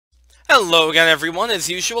Hello again everyone, as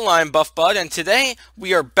usual I'm Buff Bud, and today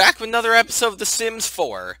we are back with another episode of The Sims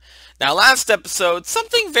 4. Now last episode,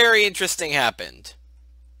 something very interesting happened.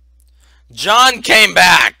 John came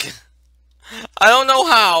back! I don't know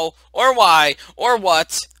how, or why, or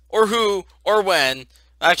what, or who, or when.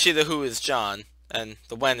 Actually the who is John, and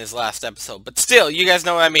the when is last episode, but still, you guys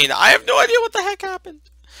know what I mean. I have no idea what the heck happened.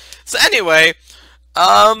 So anyway,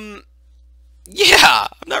 yeah,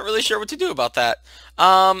 I'm not really sure what to do about that.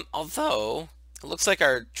 Although, it looks like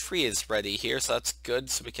our tree is ready here, so that's good,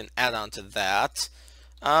 so we can add on to that.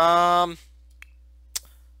 Okay,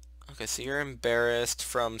 so you're embarrassed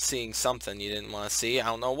from seeing something you didn't want to see. I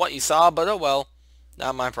don't know what you saw, but oh well.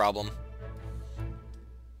 Not my problem.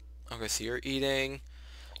 Okay, so you're eating.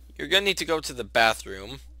 You're gonna need to go to the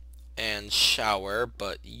bathroom and shower,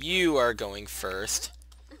 but you are going first.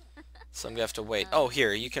 So I'm gonna have to wait. Oh,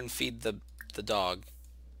 here, you can feed the dog.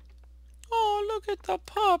 Oh, look at the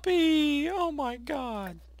puppy! Oh my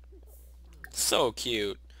god. So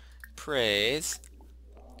cute. Praise.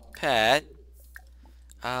 Pet.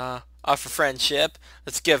 Offer friendship.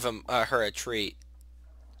 Let's give her a treat.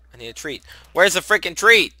 I need a treat. Where's the freaking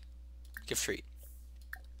treat? Give treat.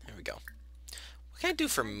 There we go. What can I do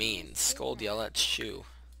for mean? Scold, yell at, shoo.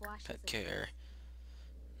 Pet care.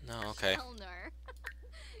 No, okay.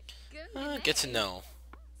 Get to know.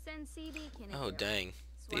 Oh, dang.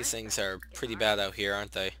 These things are pretty bad out here,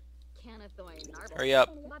 aren't they? Hurry up.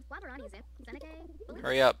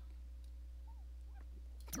 Hurry up.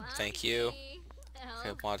 Thank you.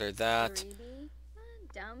 Okay, water that.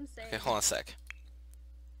 Okay, hold on a sec.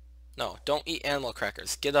 No, don't eat animal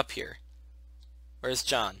crackers. Get up here. Where's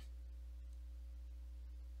John?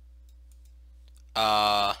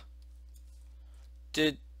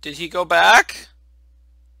 Did he go back?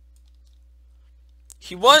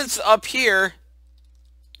 He was up here.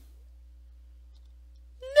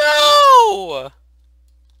 No!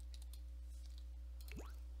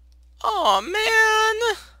 Oh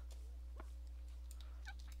man!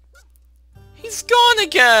 He's gone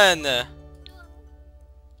again! That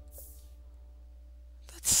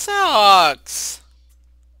sucks!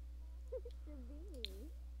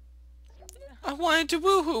 I wanted to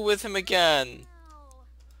woohoo with him again!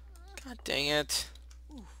 God dang it.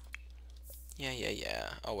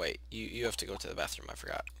 Yeah. Oh wait, you have to go to the bathroom, I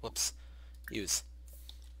forgot. Whoops. Use.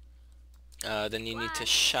 Then you need to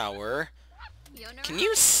shower. Can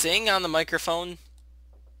you sing on the microphone?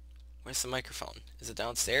 Where's the microphone? Is it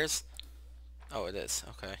downstairs? Oh, it is.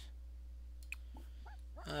 Okay.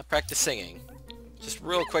 Practice singing. Just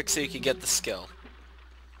real quick so you can get the skill.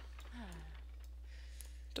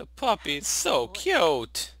 The puppy's so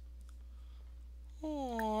cute!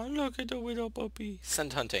 Oh, look at the little puppy.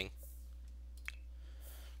 Send hunting.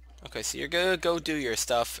 Okay, so you're gonna go do your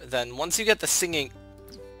stuff. Then once you get the singing...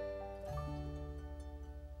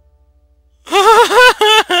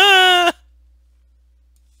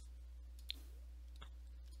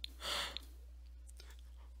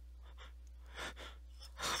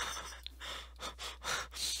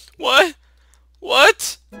 What?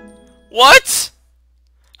 What? What?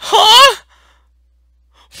 Huh?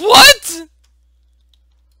 What?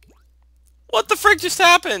 What the frick just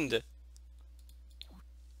happened?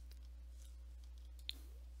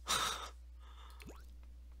 I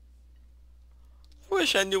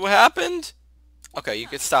wish I knew what happened. Okay, you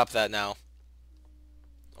could stop that now.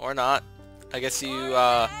 Or not. I guess you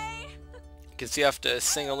have to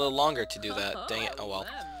sing a little longer to do that. Dang it. Oh well.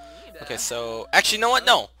 Okay, so actually, you know what?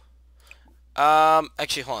 No.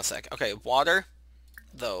 Actually, hold on a sec. Okay, water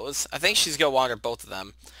those. I think she's gonna water both of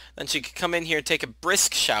them. Then she could come in here and take a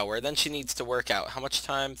brisk shower. Then she needs to work out. How much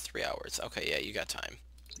time? 3 hours. Okay, yeah, you got time.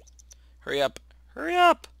 Hurry up. Hurry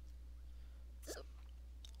up.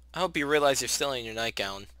 I hope you realize you're still in your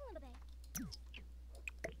nightgown. There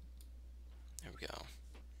we go.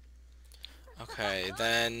 Okay,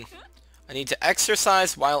 then I need to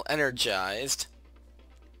exercise while energized.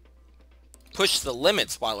 Push the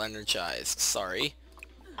limits while energized. Sorry.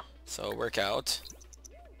 So work out.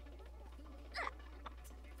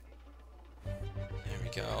 There we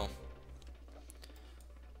go.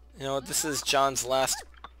 You know what? This is John's last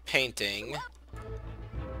painting.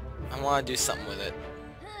 I want to do something with it.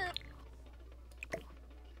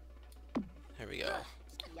 There we go.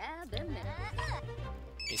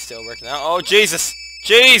 He's still working out. Oh, Jesus!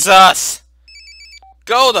 Jesus!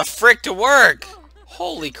 Go the frick to work!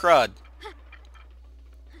 Holy crud.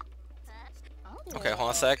 Okay, hold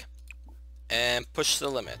on a sec. And push the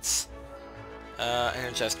limits.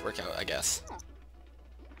 Energized workout, I guess.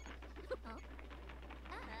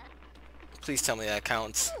 Please tell me that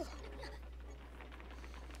counts.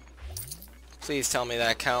 Please tell me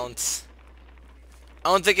that counts. I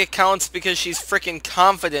don't think it counts because she's freaking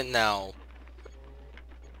confident now.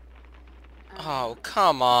 Oh,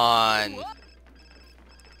 come on.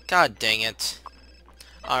 God dang it.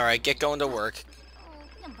 Alright, get going to work.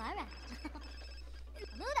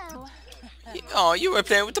 Oh, you were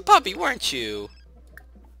playing with the puppy, weren't you?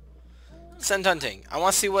 Send hunting. I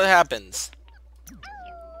want to see what happens.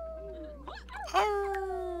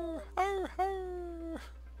 Arr, arr, arr.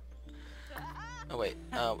 Oh, wait.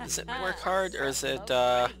 Is it work hard, or is it,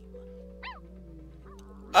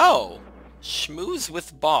 Oh! Schmooze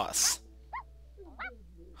with boss.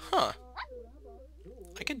 Huh.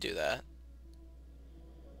 I could do that.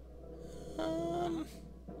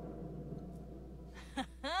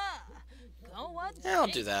 Yeah, I'll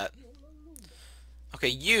do that. Okay,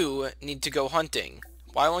 you need to go hunting.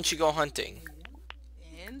 Why won't you go hunting?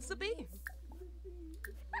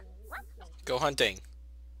 Go hunting.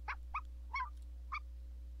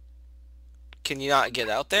 Can you not get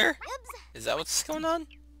out there? Is that what's going on?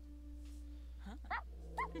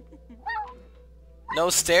 No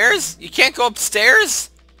stairs? You can't go upstairs?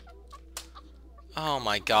 Oh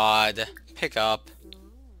my god. Pick up.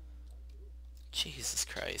 Jesus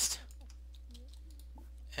Christ.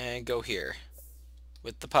 And go here.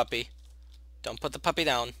 With the puppy. Don't put the puppy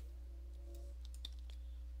down.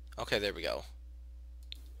 Okay, there we go.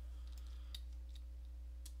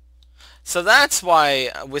 So that's why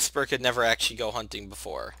Whisper could never actually go hunting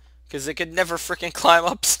before. Because it could never freaking climb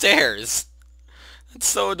upstairs. That's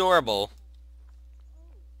so adorable.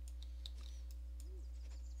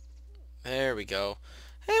 There we go.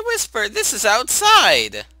 Hey Whisper, this is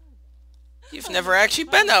outside! You've never actually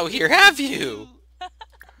been out here, have you?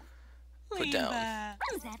 Put down.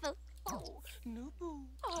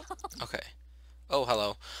 Okay. Oh,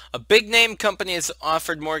 hello. A big name company has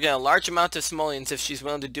offered Morgan a large amount of simoleons if she's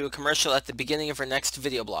willing to do a commercial at the beginning of her next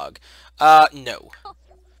video blog. No.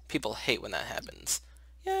 People hate when that happens.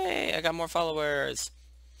 Yay, I got more followers.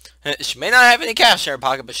 She may not have any cash in her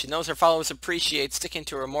pocket, but she knows her followers appreciate sticking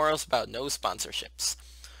to her morals about no sponsorships.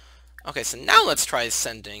 Okay, so now let's try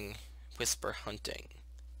sending Whisper hunting.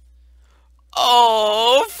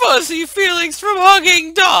 Oh, fuzzy feelings from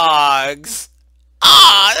hugging dogs!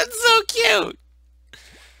 Ah, that's so cute!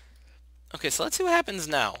 Okay, so let's see what happens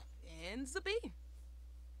now.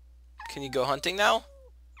 Can you go hunting now?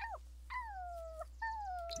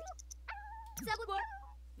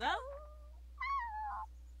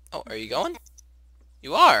 Oh, are you going?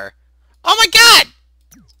 You are? Oh my god!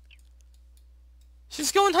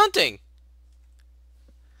 She's going hunting!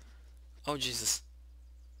 Oh, Jesus.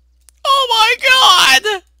 Oh my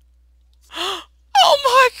god! Oh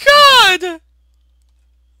my god!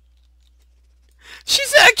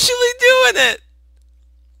 She's actually doing it!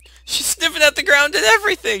 She's sniffing at the ground and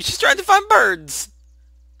everything! She's trying to find birds!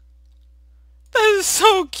 That is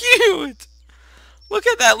so cute! Look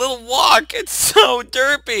at that little walk! It's so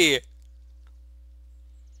derpy!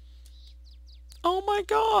 Oh my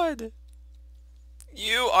god!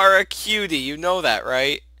 You are a cutie, you know that,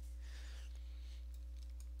 right?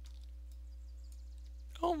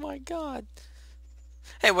 Oh my god.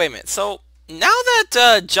 Hey, wait a minute. So, now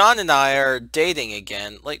that John and I are dating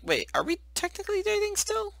again, like, wait, are we technically dating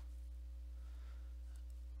still?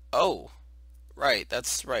 Oh. Right,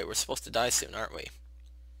 that's right. We're supposed to die soon, aren't we?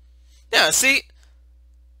 Yeah, see?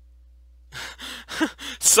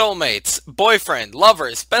 Soulmates, boyfriend,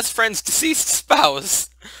 lovers, best friend's deceased spouse.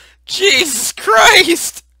 Jesus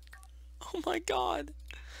Christ! Oh my god.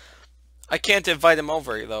 I can't invite him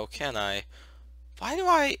over, though, can I? Why do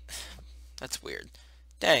I... That's weird.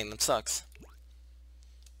 Dang, that sucks.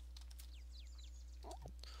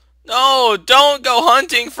 No, don't go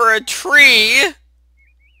hunting for a tree!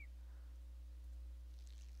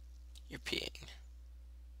 You're peeing.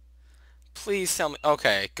 Please tell me...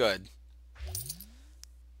 Okay, good.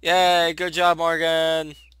 Yay, good job,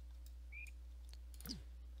 Morgan!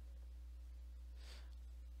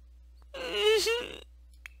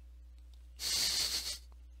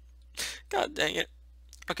 God dang it.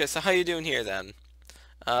 Okay, so how you doing here then?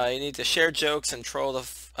 You need to share jokes and troll the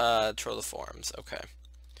forums. Okay.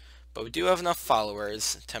 But we do have enough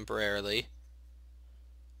followers, temporarily.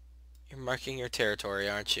 You're marking your territory,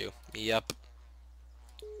 aren't you? Yup.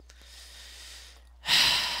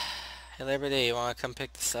 Hey Liberty, you wanna come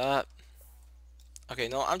pick this up? Okay,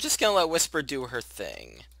 no, I'm just gonna let Whisper do her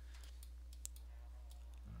thing.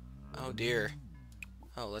 Oh dear.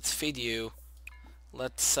 Oh, let's feed you.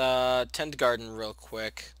 Let's tend garden real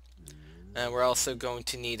quick. And we're also going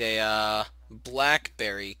to need a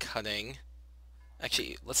blackberry cutting.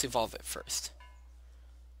 Actually, let's evolve it first.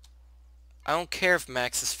 I don't care if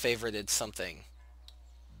Max has favorited something.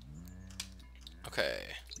 Okay.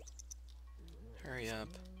 Hurry up.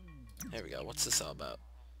 There we go. What's this all about?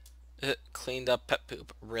 Cleaned up pet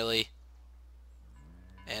poop. Really?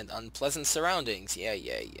 And unpleasant surroundings. Yeah,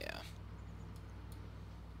 yeah, yeah.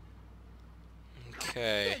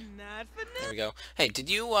 Okay. There we go. Hey, did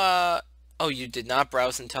you, Oh, you did not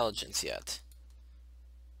browse intelligence yet.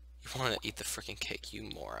 You want to eat the freaking cake, you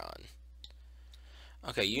moron.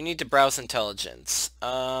 Okay, you need to browse intelligence.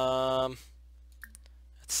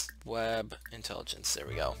 It's web intelligence. There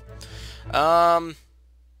we go.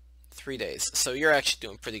 3 days. So you're actually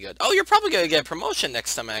doing pretty good. Oh, you're probably gonna get a promotion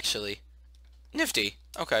next time, actually. Nifty.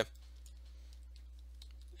 Okay.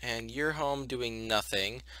 And you're home doing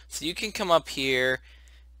nothing. So you can come up here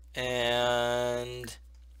and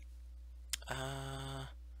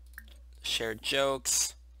share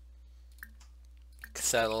jokes.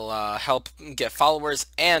 Because that'll help get followers,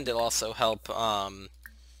 and it'll also help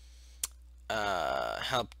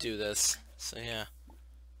help do this. So yeah.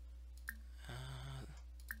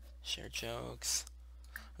 Share jokes.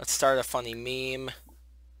 Let's start a funny meme.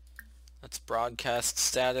 Let's broadcast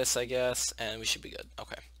status, I guess, and we should be good.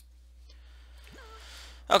 Okay.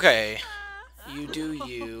 Okay. You do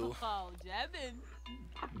you. I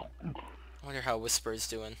wonder how Whisper's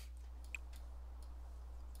doing.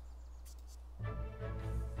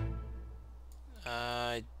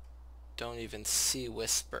 I don't even see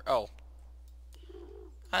Whisper. Oh.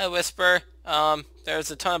 Hi, Whisper. There's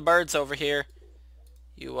a ton of birds over here.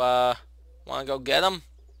 You, wanna go get them?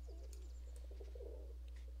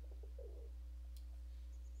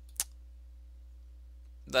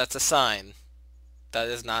 That's a sign. That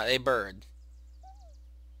is not a bird.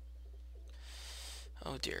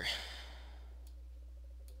 Oh dear.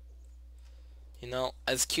 You know,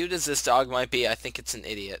 as cute as this dog might be, I think it's an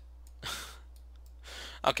idiot.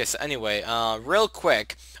 Okay, so anyway, real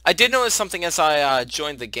quick, I did notice something as I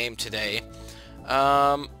joined the game today.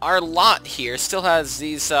 Our lot here still has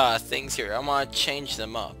these things here. I want to change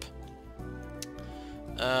them up.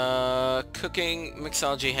 Cooking,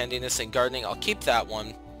 mixology, handiness, and gardening. I'll keep that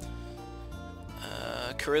one.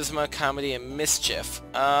 Charisma, comedy, and mischief.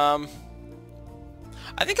 I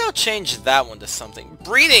think I'll change that one to something.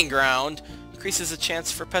 Breeding ground increases the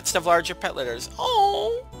chance for pets to have larger pet litters.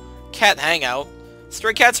 Oh, cat hangout.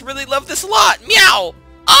 Stray cats really love this a lot. Meow.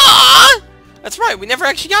 Ah, that's right. We never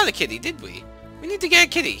actually got a kitty, did we? We need to get a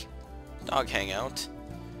kitty. Dog hangout.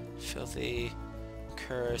 Filthy.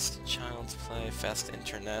 Cursed. Child's play. Fast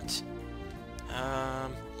internet.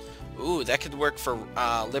 Ooh, that could work for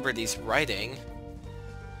Liberty's writing.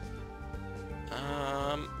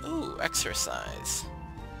 Ooh, exercise.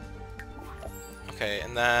 Okay,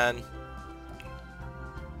 and then...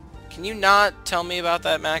 Can you not tell me about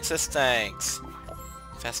that, Maxis? Thanks.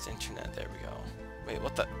 Fast internet, there we go. Wait,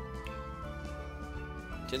 what the...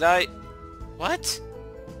 Did I... What?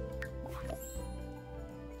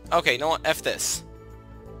 Okay, you know what? F this.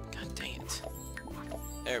 God dang it.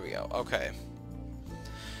 There we go, okay.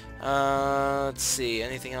 Let's see,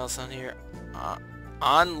 anything else on here?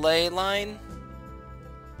 On ley line?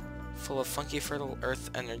 Full of funky fertile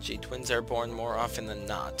earth energy. Twins are born more often than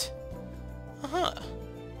not. Uh-huh.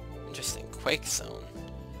 Interesting. Quake zone.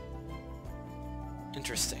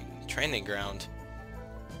 Interesting. Training ground.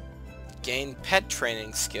 Gain pet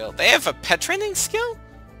training skill. They have a pet training skill?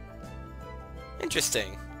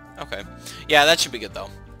 Interesting. Okay. Yeah, that should be good though.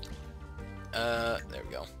 There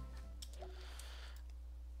we go.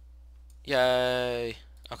 Yay.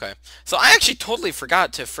 Okay. So I actually totally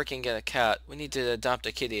forgot to freaking get a cat. We need to adopt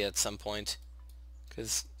a kitty at some point.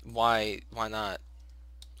 Cause why not?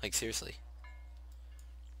 Like seriously.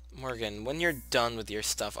 Morgan, when you're done with your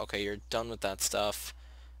stuff, okay, you're done with that stuff.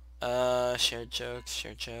 Share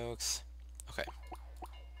jokes. Okay.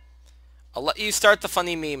 I'll let you start the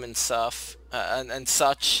funny meme and stuff, and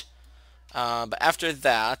such. But after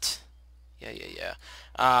that, yeah.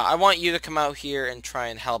 I want you to come out here and try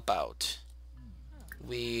and help out.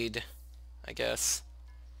 Weed, I guess.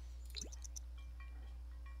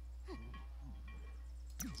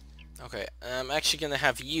 Okay, I'm actually gonna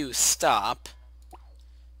have you stop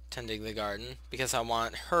tending the garden because I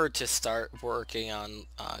want her to start working on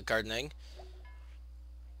gardening.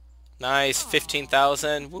 Nice,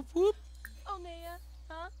 15,000. Whoop whoop.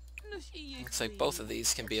 Looks like both of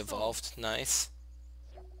these can be evolved. Nice.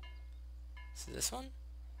 Is it this one?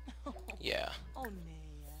 Yeah.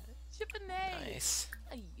 Nice.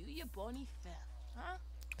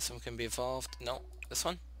 This one can be evolved. No, this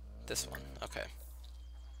one? This one. Okay.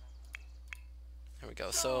 There we go.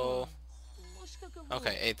 So,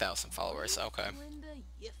 okay, 8,000 followers. Okay.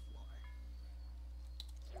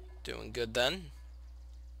 Doing good then.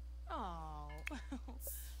 Oh.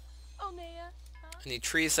 Oh, Naya. Huh? Any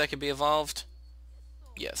trees that could be evolved?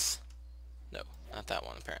 Yes. No, not that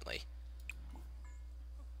one apparently.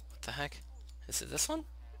 What the heck? Is it this one?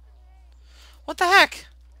 What the heck?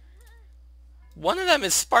 One of them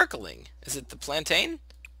is sparkling. Is it the plantain?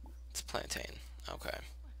 It's plantain. Okay.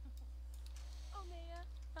 Oh, Naya.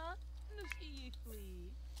 Huh? No, she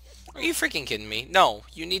please. Are you freaking kidding me? No,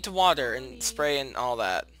 you need to water and spray and all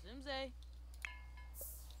that. Zimze.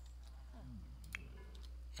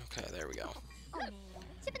 Okay, there we go. Oh, Naya.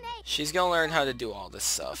 Chippenay. She's gonna learn how to do all this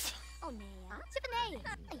stuff. Oh, Naya. Chippenay.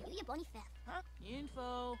 Ay, you bony fat. Huh?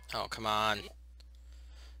 Info. Oh, come on.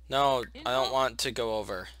 No, I don't want to go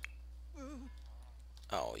over.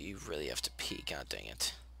 Oh, you really have to pee. God dang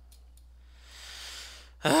it.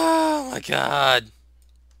 Oh my god.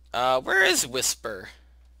 Where is Whisper?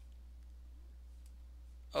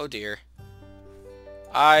 Oh dear.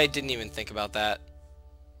 I didn't even think about that.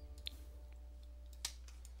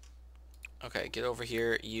 Okay, get over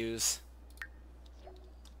here, use...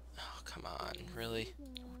 Oh, come on, really?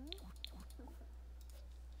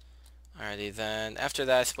 Alrighty then. After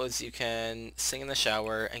that, I suppose you can sing in the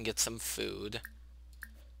shower and get some food.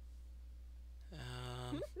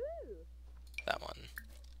 That one.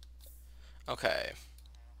 Okay.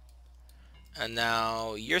 And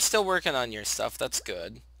now, you're still working on your stuff, that's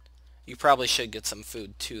good. You probably should get some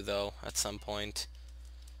food too, though, at some point.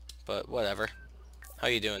 But, whatever. How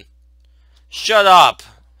you doing? Shut up!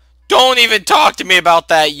 Don't even talk to me about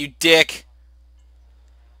that, you dick!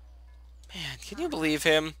 Man, can you believe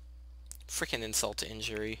him? Freaking insult to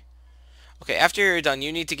injury. Okay, after you're done,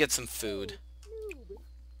 you need to get some food.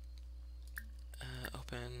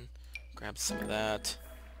 Open. Grab some of that.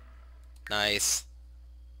 Nice.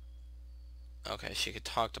 Okay, she could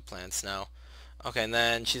talk to plants now. Okay, and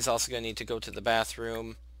then she's also going to need to go to the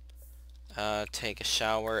bathroom, take a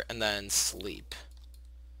shower, and then sleep.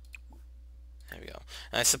 There we go.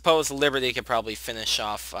 And I suppose Liberty could probably finish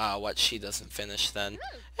off what she doesn't finish then.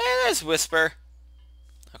 Hey, there's Whisper.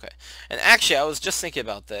 Okay. And actually, I was just thinking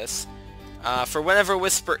about this. For whenever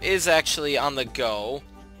Whisper is actually on the go,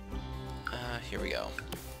 here we go.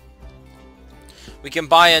 We can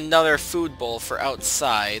buy another food bowl for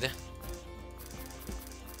outside.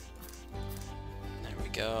 There we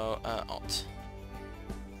go. Alt.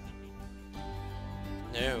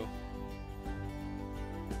 No.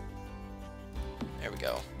 There we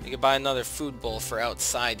go. We can buy another food bowl for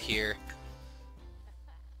outside here.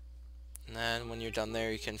 And then when you're done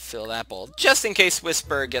there, you can fill that bowl. Just in case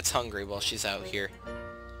Whisper gets hungry while she's out here.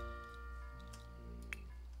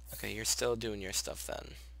 Okay, you're still doing your stuff then.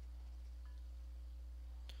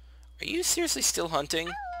 Are you seriously still hunting?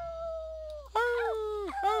 Ho,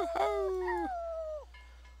 ho, ho.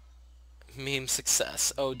 Meme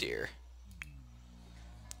success. Oh dear.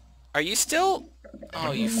 Are you still...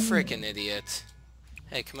 Oh, you frickin' idiot.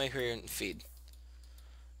 Hey, come over here and feed.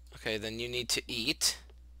 Okay, then you need to eat.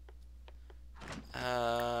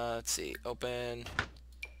 Let's see. Open.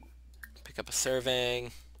 Pick up a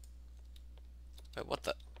serving. Wait, what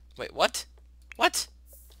the... Wait, what? What?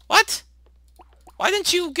 What? Why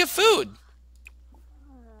didn't you get food?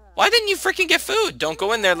 Why didn't you freaking get food? Don't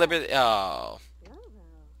go in there, Liberty. Oh.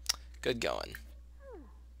 Good going.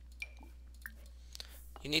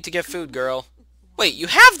 You need to get food, girl. Wait, you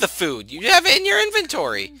have the food. You have it in your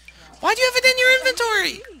inventory. Why do you have it in your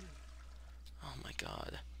inventory? Oh my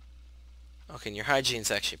god. Okay, and your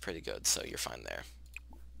hygiene's actually pretty good, so you're fine there.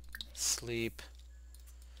 Sleep.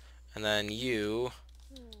 And then you're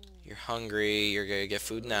hungry. You're gonna get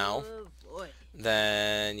food now.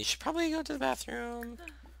 Then you should probably go to the bathroom,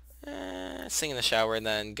 sing in the shower, and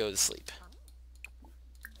then go to sleep.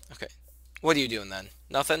 Okay. What are you doing then?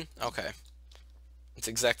 Nothing? Okay. That's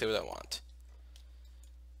exactly what I want.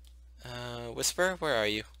 Whisper, where are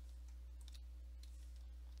you?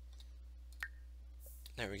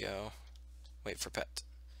 There we go. Wait for pet.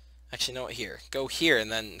 Actually, no, here. Go here and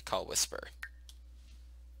then call Whisper.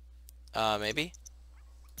 Maybe?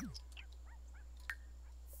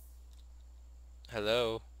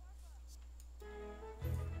 Hello?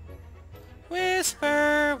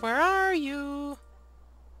 Whisper, where are you?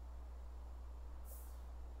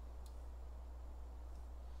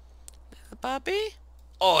 Little puppy?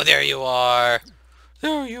 Oh, there you are!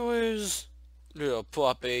 There you is! Little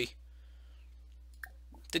puppy.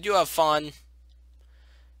 Did you have fun?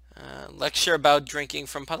 Lecture about drinking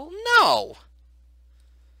from puddle? No!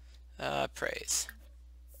 Praise.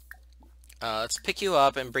 Let's pick you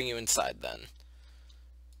up and bring you inside then.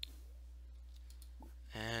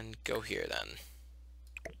 And go here then.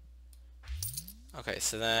 Okay,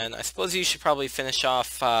 so then I suppose you should probably finish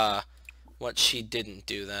off what she didn't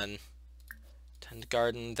do then. Tend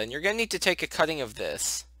garden. Then you're going to need to take a cutting of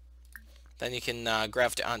this. Then you can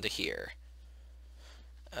graft it onto here.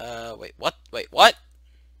 Wait, what? Wait, what?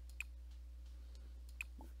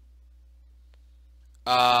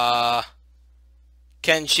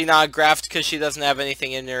 Can she not graft because she doesn't have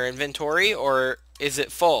anything in her inventory, or is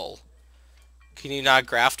it full? Can you not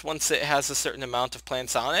graft once it has a certain amount of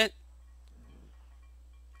plants on it?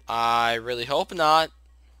 I really hope not.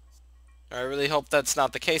 I really hope that's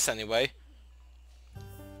not the case anyway.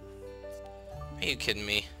 Are you kidding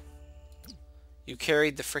me? You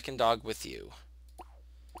carried the frickin' dog with you.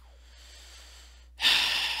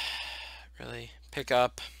 Really? Pick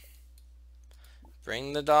up.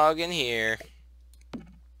 Bring the dog in here.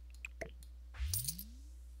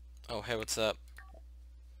 Oh, hey, what's up?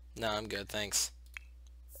 No, I'm good, thanks.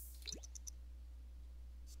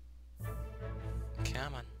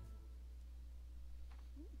 Come on.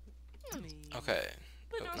 Okay.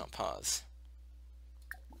 Oh, no, pause.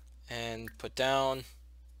 And put down.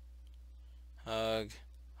 Hug.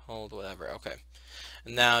 Hold, whatever. Okay.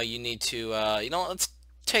 And now you need to, you know what, let's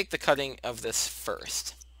take the cutting of this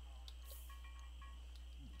first.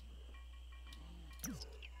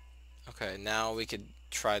 Okay, now we could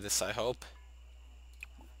try this, I hope.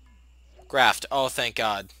 Graft. Oh, thank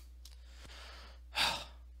God.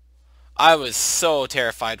 I was so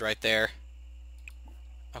terrified right there.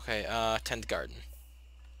 Okay, tend garden.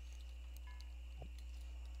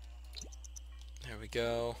 There we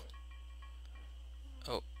go.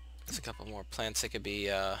 Oh, there's a couple more plants that could be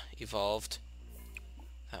evolved.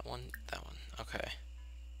 That one, that one. Okay.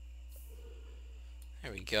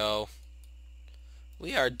 There we go.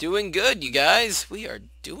 We are doing good, you guys. We are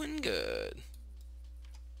doing good.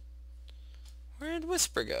 Where did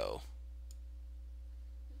Whisper go?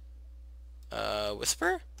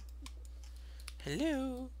 Whisper?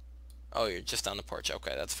 Hello? Oh, you're just on the porch.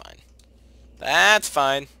 Okay, that's fine. That's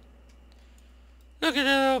fine. Look at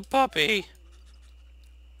that little puppy.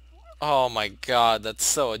 Oh my God, that's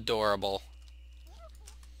so adorable.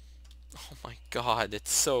 Oh my God,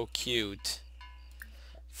 it's so cute.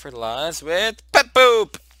 Fertilize with pet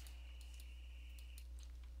poop!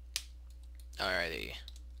 Alrighty.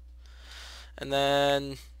 And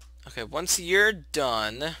then, okay, once you're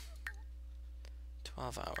done,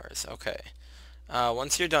 12 hours, okay.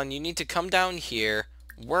 Once you're done, you need to come down here,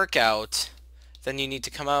 work out, then you need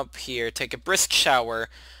to come up here, take a brisk shower,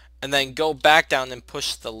 and then go back down and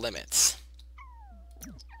push the limits.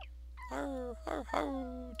 Arr, arr,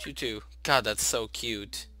 arr. Tutu. God, that's so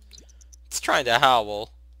cute. It's trying to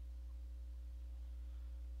howl.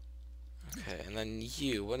 Okay, and then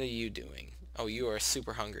you, what are you doing? Oh, you are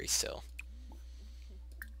super hungry still.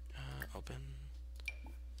 Open.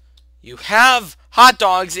 You have hot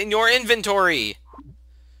dogs in your inventory!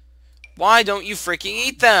 Why don't you freaking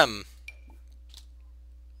eat them?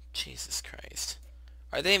 Jesus Christ.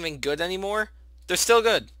 Are they even good anymore? They're still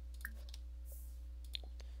good.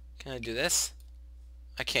 Can I do this?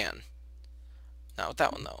 I can. Not with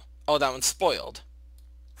that one, though. Oh, that one's spoiled.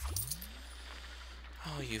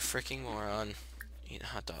 Oh, you freaking moron. Eat a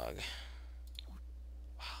hot dog.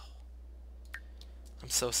 Wow. I'm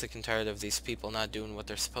so sick and tired of these people not doing what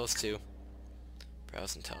they're supposed to.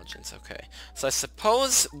 Browse intelligence, okay. So I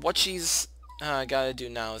suppose what she's gotta do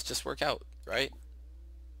now is just work out, right?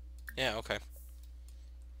 Yeah, okay.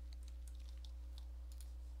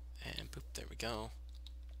 And boop, there we go.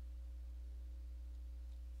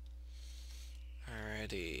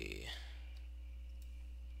 Alrighty.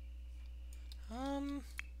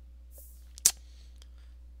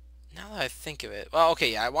 Now that I think of it... Well,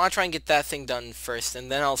 okay, yeah, I want to try and get that thing done first, and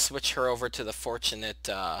then I'll switch her over to the Fortunate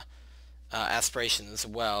Aspiration as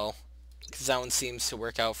well. Because that one seems to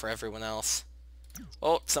work out for everyone else.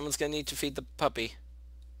 Oh, someone's going to need to feed the puppy.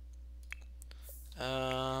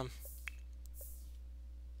 I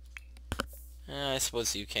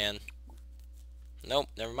suppose you can. Nope,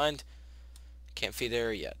 never mind. Can't feed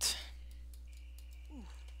her yet.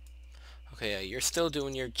 Okay, yeah, you're still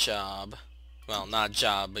doing your job. Well, not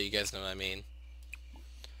job, but you guys know what I mean.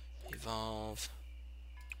 Evolve.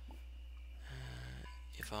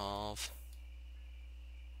 Evolve.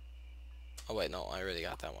 Oh wait, no, I already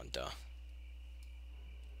got that one, duh.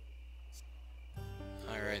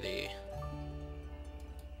 Alrighty.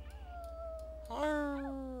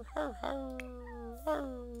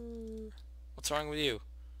 What's wrong with you?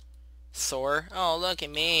 Sore? Oh, look at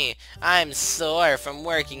me. I'm sore from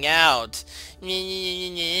working out.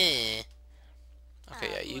 Okay,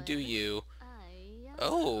 yeah, you do you.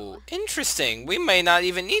 Oh, interesting. We may not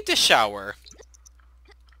even need to shower.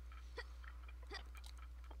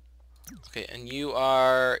 Okay, and you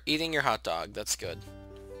are eating your hot dog. That's good.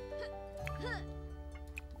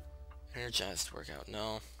 Energized workout.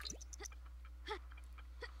 No.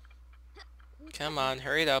 Come on,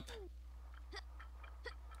 hurry it up.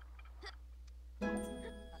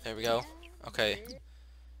 There we go. Okay.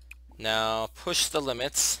 Now, push the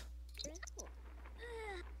limits.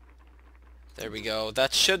 There we go.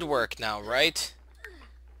 That should work now, right?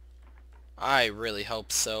 I really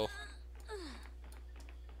hope so.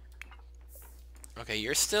 Okay,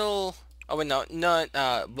 you're still... Oh, wait, no,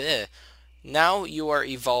 bleh. Now you are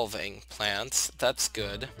evolving plants. That's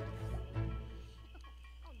good.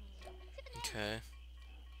 Okay.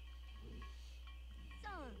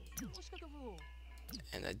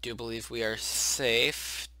 And I do believe we are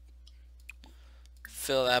safe.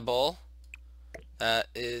 Fill that bowl. That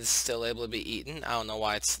is still able to be eaten. I don't know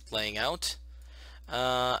why it's laying out.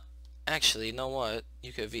 Actually, you know what?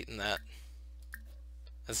 You could have eaten that.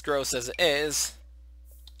 As gross as it is.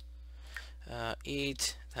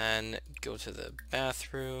 Eat, then go to the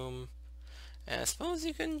bathroom. And I suppose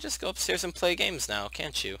you can just go upstairs and play games now,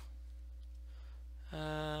 can't you?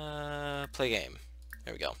 Play game.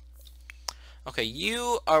 There we go. Okay,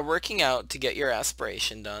 you are working out to get your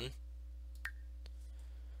aspiration done.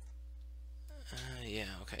 Yeah,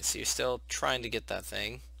 okay, so you're still trying to get that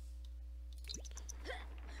thing.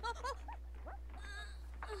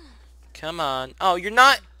 Come on. Oh, you're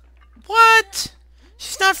not... What?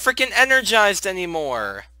 She's not freaking energized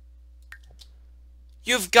anymore.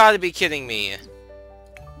 You've got to be kidding me.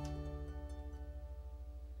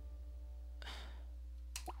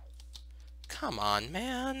 Come on,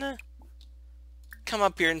 man. Come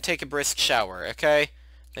up here and take a brisk shower, okay?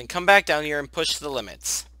 Then come back down here and push the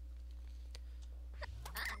limits.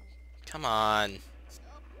 Come on.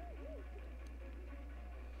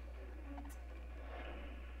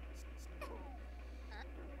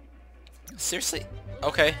 Seriously?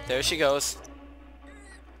 Okay, there she goes.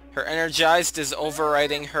 Her energized is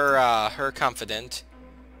overriding her, her confidence.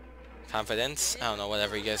 I don't know,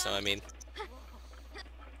 whatever, you guys know what I mean.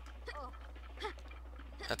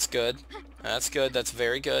 That's good. That's good, that's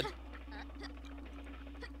very good.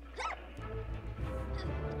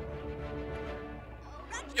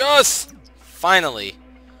 Yes! Finally.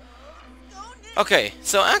 Okay,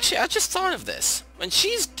 so actually, I just thought of this. When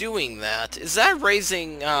she's doing that, is that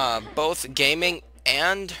raising, both gaming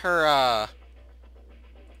and her,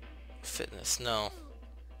 fitness? No.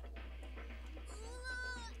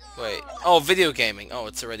 Wait. Oh, video gaming. Oh,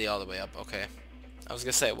 it's already all the way up. Okay. I was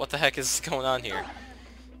gonna say, what the heck is going on here?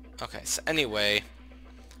 Okay, so anyway.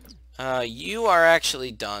 You are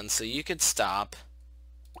actually done, so you could stop.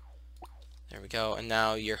 There we go. And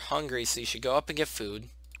now you're hungry, so you should go up and get food.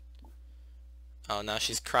 Oh, now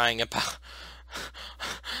she's crying about...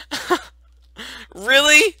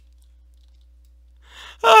 Really?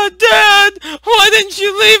 Oh, Dad! Why didn't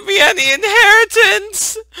you leave me any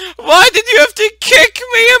inheritance? Why did you have to kick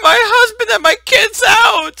me and my husband and my kids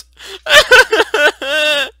out?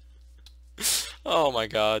 Oh my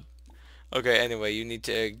god. Okay, anyway, you need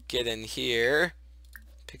to get in here.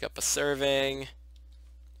 Pick up a serving.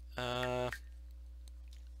 I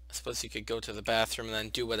suppose you could go to the bathroom and then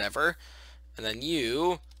do whatever. And then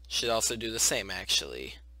you should also do the same,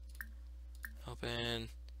 actually. Open.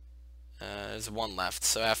 There's one left,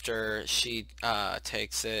 so after she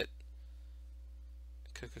takes it,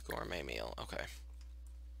 cook a gourmet meal. Okay.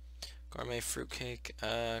 Gourmet fruitcake,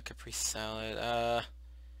 Capri salad, I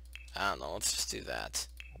don't know, let's just do that.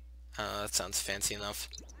 That sounds fancy enough.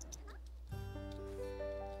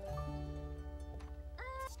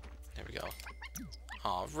 There we go.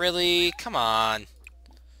 Oh, really? Come on.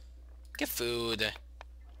 Get food.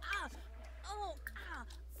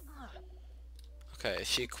 Okay,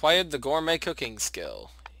 she acquired the gourmet cooking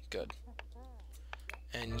skill. Good.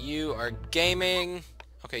 And you are gaming.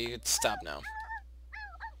 Okay, you can stop now.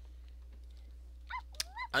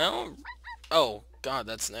 I don't... Oh, God,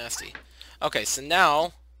 that's nasty. Okay, so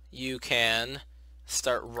now you can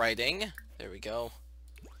start writing. There we go.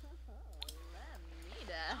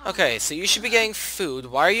 Okay, so you should be getting food.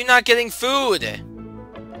 Why are you not getting food?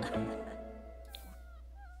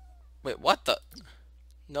 Wait, what the...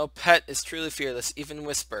 No pet is truly fearless, even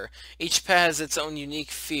Whisper. Each pet has its own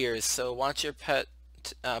unique fears, so watch your pets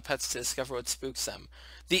to discover what spooks them.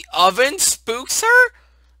 The oven spooks her?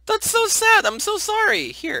 That's so sad. I'm so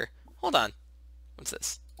sorry. Here, hold on. What's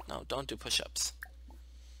this? No, don't do push-ups.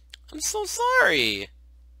 I'm so sorry.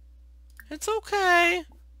 It's okay.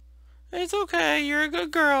 It's okay. You're a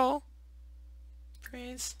good girl.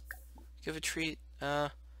 Praise. Give a treat.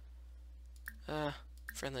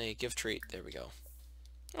 Friendly. Give treat. There we go.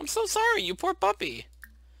 I'm so sorry, you poor puppy.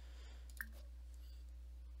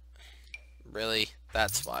 Really?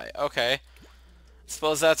 That's why. Okay.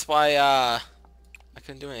 Suppose that's why, I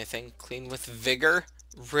couldn't do anything. Clean with vigor?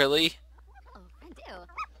 Really? Oh, I do.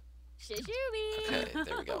 Shishubi. Okay,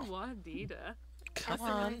 there we go. Wadida. Come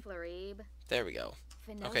on. Florib. There we go.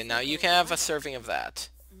 Okay, now you can have a serving of that.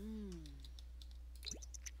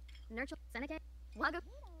 Nurture. Seneke. Waga.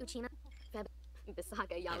 Uchina. Feb. Bisaga.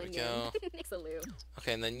 There we Yaman. go. Nixaloo.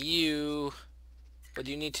 Okay, and then you... What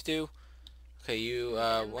do you need to do? Okay, you,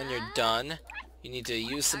 when you're done, you need to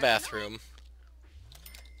use the bathroom.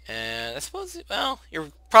 And I suppose, well, you're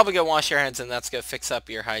probably going to wash your hands and that's going to fix up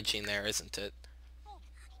your hygiene there, isn't it?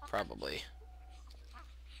 Probably.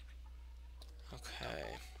 Okay.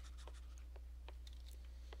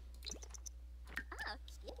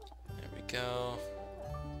 There we go.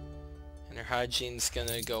 And her hygiene's going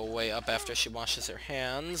to go way up after she washes her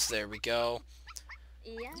hands. There we go.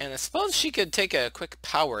 Yeah. And I suppose she could take a quick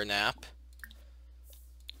power nap.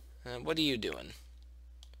 What are you doing?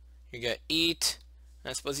 You're gonna eat.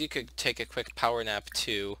 And I suppose you could take a quick power nap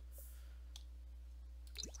too.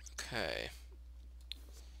 Okay.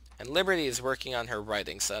 And Liberty is working on her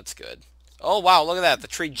writing, so that's good. Oh wow, look at that. The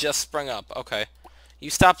tree just sprung up. Okay.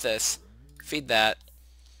 You stop this. Feed that.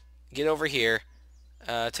 Get over here.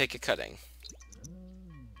 Take a cutting.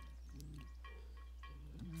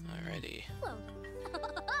 Alrighty.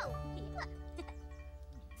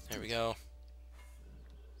 There we go.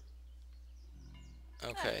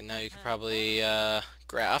 Okay, now you can probably,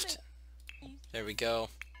 graft. There we go.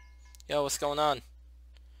 Yo, what's going on?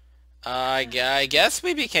 I guess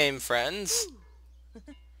we became friends.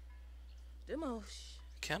 Demosh.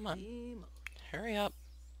 Come on. Demosh. Hurry up.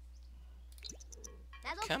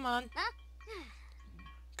 Dazzle. Come on. Huh?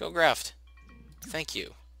 Go graft. Thank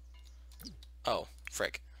you. Oh,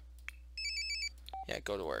 frick. Yeah,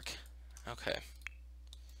 go to work. Okay.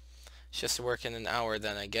 It's just work in an hour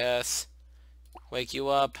then, I guess. Wake you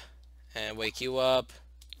up. And wake you up.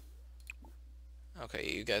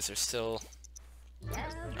 Okay, you guys are still...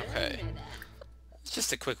 Okay. It's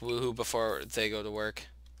just a quick woohoo before they go to work.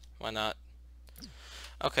 Why not?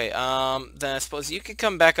 Okay, then I suppose you could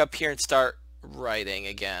come back up here and start writing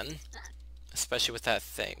again. Especially with that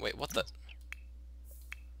thing. Wait, what the...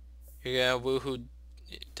 You're gonna woohoo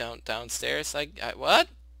downstairs? What?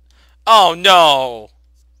 Oh, no!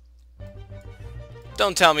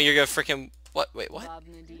 Don't tell me you're gonna freaking... What? Wait, what?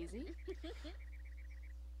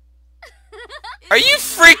 Are you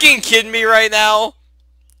freaking kidding me right now?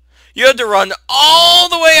 You had to run all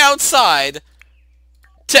the way outside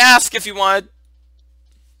to ask if you wanted...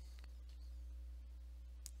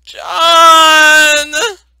 John!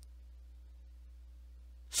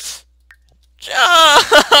 John!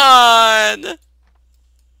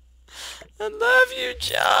 I love you,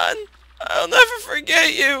 John. I'll never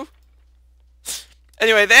forget you.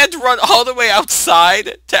 Anyway, they had to run all the way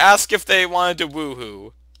outside to ask if they wanted to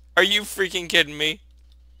woohoo. Are you freaking kidding me?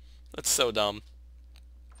 That's so dumb.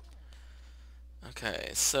 Okay,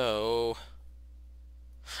 so...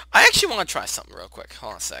 I actually want to try something real quick.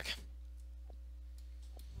 Hold on a sec.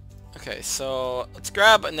 Okay, so let's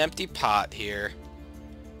grab an empty pot here.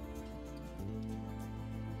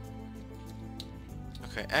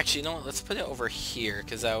 Okay, actually, you know what? Let's put it over here,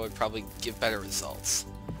 because that would probably give better results.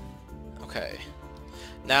 Okay.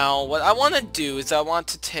 Now, what I want to do is I want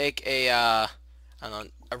to take a, I don't know,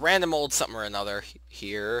 a random old something or another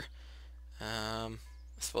here. I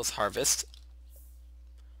suppose harvest.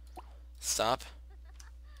 Stop.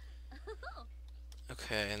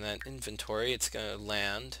 Okay, and then inventory, it's gonna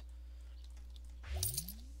land.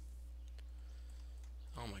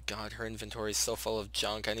 Oh my god, her inventory is so full of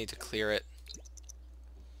junk, I need to clear it.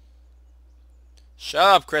 Shut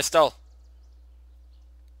up, Crystal!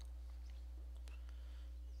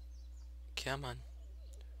 Come on.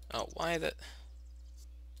 Oh, why the...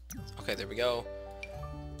 Okay, there we go.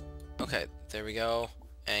 Okay, there we go.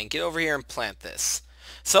 And get over here and plant this.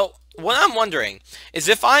 So, what I'm wondering is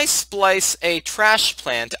if I splice a trash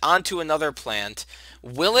plant onto another plant,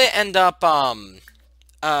 will it end up,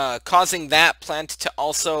 causing that plant to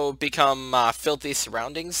also become, filthy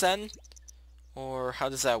surroundings then? Or how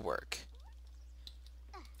does that work?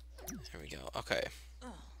 There we go, okay.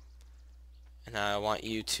 And I want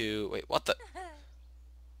you to... Wait, what the...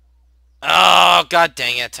 Oh, god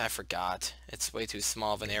dang it, I forgot. It's way too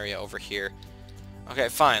small of an area over here. Okay,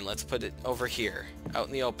 fine, let's put it over here, out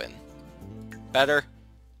in the open. Better?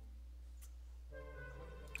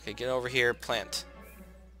 Okay, get over here, plant.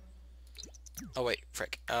 Oh wait,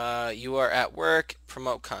 frick. You are at work,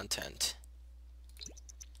 promote content.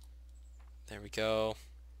 There we go.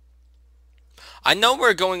 I know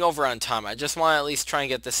we're going over on time, I just want to at least try and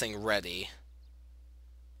get this thing ready.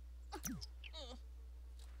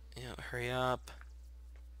 Hurry up.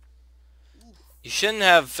 You shouldn't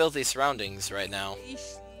have filthy surroundings right now.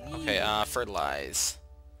 Okay, fertilize.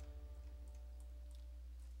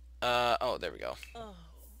 Oh, there we go. Oh.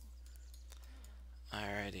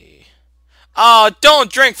 Alrighty. Oh,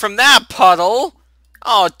 don't drink from that puddle!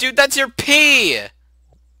 Oh, dude, that's your pee!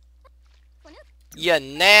 You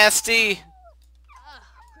nasty!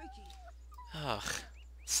 Creaky. Ugh,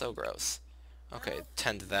 so gross. Okay,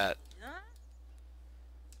 tend to that.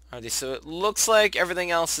 Alrighty, so it looks like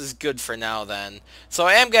everything else is good for now then. So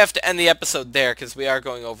I am going to have to end the episode there because we are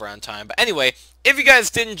going over on time. But anyway, if you guys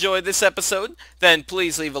did enjoy this episode, then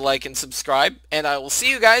please leave a like and subscribe. And I will see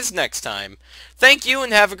you guys next time. Thank you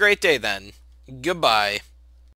and have a great day then. Goodbye.